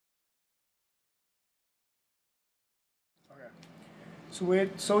So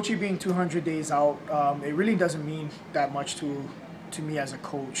with Sochi being 200 days out, it really doesn't mean that much to me as a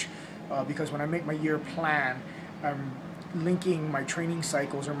coach, because when I make my year plan, I'm linking my training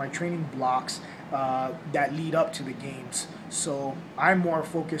cycles or my training blocks that lead up to the games. So I'm more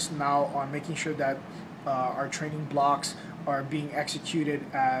focused now on making sure that our training blocks are being executed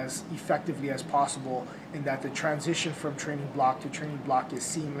as effectively as possible, and that the transition from training block to training block is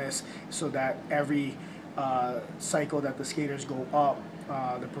seamless, so that every cycle that the skaters go up,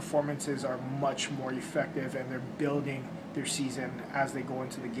 the performances are much more effective, and they're building their season as they go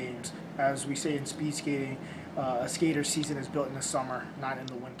into the games. As we say in speed skating, a skater's season is built in the summer, not in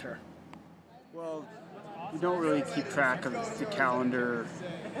the winter. Well, we don't really keep track of the calendar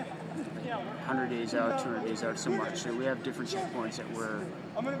 100 days out, 200 days out so much. So we have different checkpoints that we're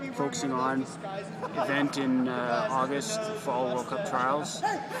focusing on. Event in August, the Fall World Cup Trials,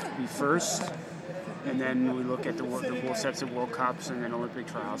 be first. And then we look at the whole sets of World Cups and then Olympic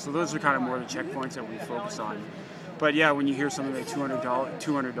trials. So those are kind of more the checkpoints that we focus on. But yeah, when you hear something like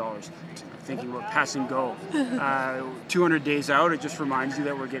 $200, thinking about pass and go, 200 days out, it just reminds you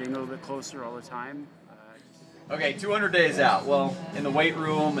that we're getting a little bit closer all the time. Okay, 200 days out. Well, in the weight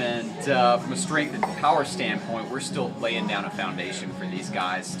room and from a strength and power standpoint, we're still laying down a foundation for these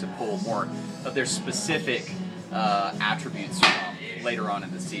guys to pull more of their specific attributes from later on in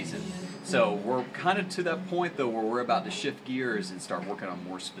the season. So we're kind of to that point, though, where we're about to shift gears and start working on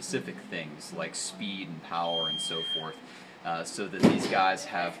more specific things like speed and power and so forth, so that these guys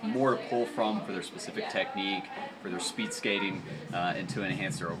have more to pull from for their specific technique, for their speed skating, and to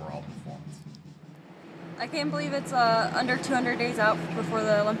enhance their overall performance. I can't believe it's under 200 days out before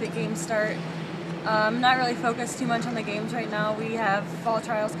the Olympic Games start. I'm not really focused too much on the games right now. We have fall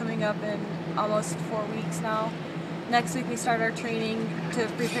trials coming up in almost 4 weeks now. Next week we start our training to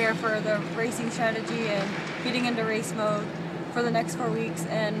prepare for the racing strategy and getting into race mode for the next 4 weeks,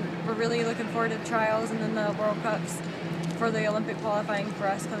 and we're really looking forward to trials and then the World Cups for the Olympic qualifying for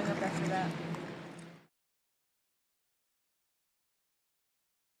us coming up after that.